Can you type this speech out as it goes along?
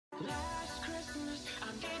Last Christmas,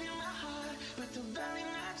 I gave you my heart, but the very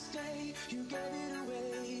next day, you gave it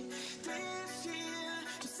away. This year,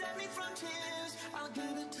 to save me from tears, I'll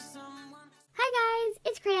give it to someone. Hi guys,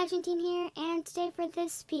 it's Great Action Team here, and today for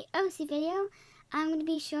this POC video, I'm going to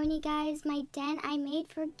be showing you guys my den I made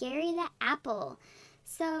for Gary the Apple.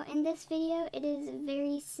 So in this video, it is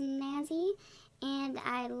very snazzy, and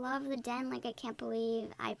I love the den. Like, I can't believe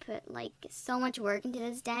I put like so much work into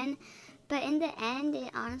this den, but in the end, it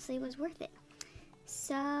honestly was worth it.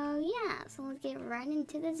 So yeah, so let's get right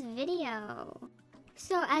into this video.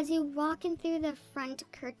 So as you walk in through the front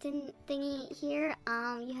curtain thingy here,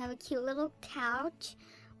 you have a cute little couch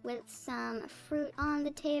with some fruit on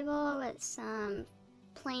the table, with some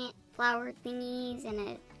plant flower thingies, and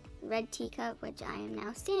a red teacup, which I am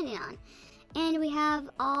now standing on. And we have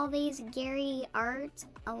all these Gary art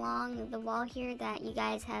along the wall here that you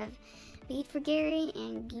guys have made for Gary,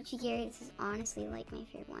 and Gucci Gary, this is honestly like my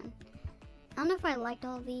favorite one. I don't know if I liked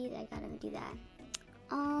all of these, I gotta do that.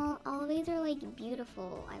 All of these are like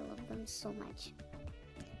beautiful. I love them so much.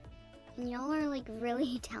 And y'all are like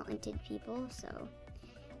really talented people, so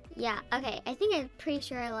yeah, okay. I think I'm pretty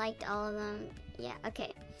sure I liked all of them. Yeah,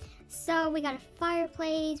 okay. So we got a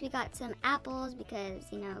fireplace, we got some apples because,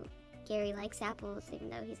 you know, Gary likes apples even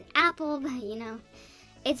though he's an apple, but you know,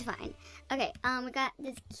 it's fine. Okay, we got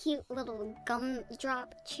this cute little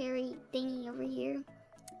gumdrop cherry thingy over here.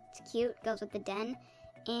 It's cute, goes with the den.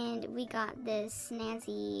 And we got this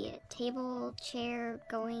snazzy table chair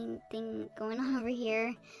thing going on over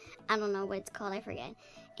here. I don't know what it's called, I forget.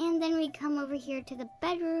 And then we come over here to the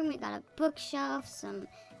bedroom. We got a bookshelf, some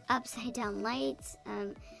upside down lights,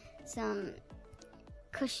 some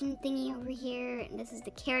cushion thingy over here. And this is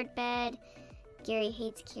the carrot bed. Gary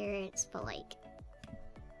hates carrots, but like,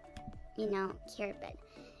 you know, carrot bed.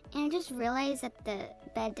 And I just realized that the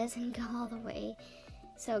bed doesn't go all the way,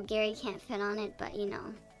 so Gary can't fit on it, but you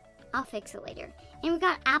know, I'll fix it later. And we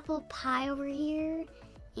got apple pie over here,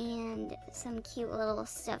 and some cute little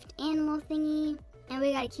stuffed animal thingy. And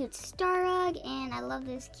we got a cute star rug, and I love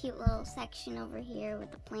this cute little section over here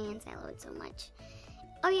with the plants. I love it so much.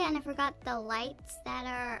 Oh yeah, and I forgot the lights that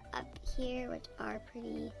are up here, which are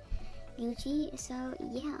pretty Gucci, so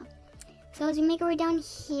yeah. So as we make our way down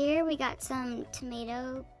here, we got some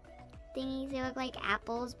tomato thingies. They look like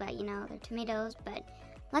apples, but you know, they're tomatoes, but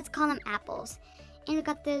let's call them apples. And we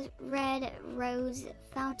got this red rose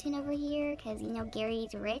fountain over here because, you know,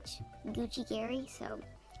 Gary's rich. Gucci Gary, so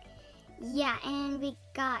yeah. And we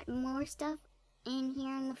got more stuff in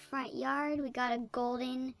here in the front yard. We got a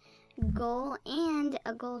golden goal and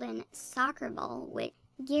a golden soccer ball, which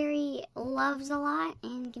Gary loves a lot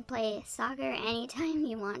and can play soccer anytime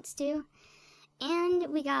he wants to. And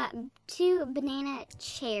we got two banana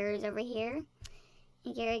chairs over here.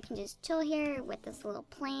 And Gary can just chill here with this little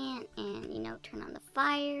plant and, you know, turn on the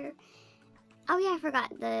fire. Oh yeah, I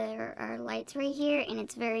forgot there are lights right here, and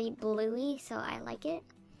it's very bluey, so I like it.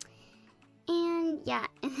 And yeah,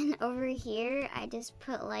 and then over here, I just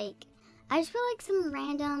put like some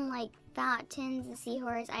random like fountains and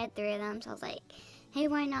seahorse. I had 3 of them, so I was like, hey,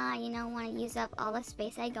 why not? You know, want to use up all the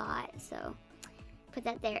space I got, so put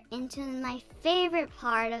that there. Into my favorite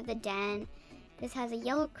part of the den. This has a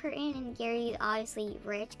yellow curtain, and Gary's obviously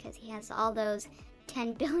rich because he has all those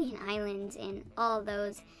 10 billion islands and all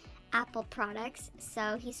those Apple products.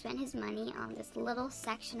 So he spent his money on this little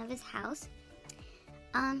section of his house.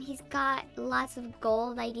 He's got lots of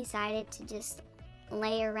gold I decided to just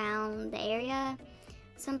lay around the area.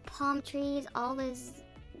 Some palm trees, all this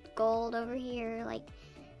gold over here, like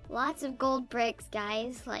lots of gold bricks,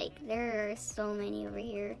 guys. Like, there are so many over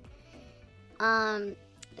here.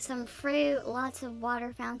 Some fruit, lots of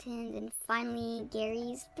water fountains, and finally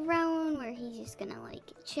Gary's throne where he's just gonna like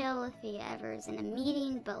chill if he ever is in a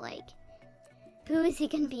meeting. But like, who is he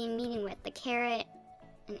gonna be meeting with? The carrot,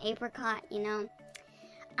 an apricot, you know?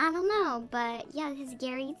 I don't know, but yeah, this is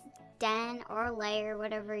Gary's den or lair,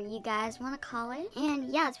 whatever you guys want to call it. And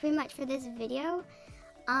yeah, that's pretty much for this video.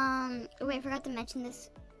 Wait, I forgot to mention this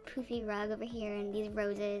poofy rug over here and these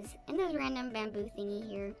roses and this random bamboo thingy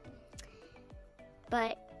here.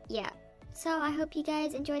 But yeah, so I hope you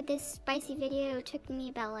guys enjoyed this spicy video. It took me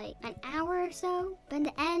about like an hour or so, but in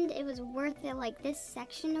the end it was worth it. Like, this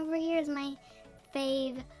section over here is my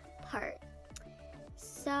fave part.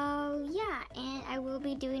 So yeah, and I will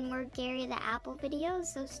be doing more Gary the Apple videos,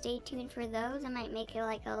 so stay tuned for those. I might make it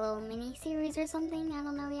like a little mini series or something, I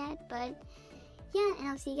don't know yet, but yeah, and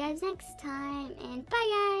I'll see you guys next time, and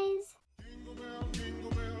bye guys!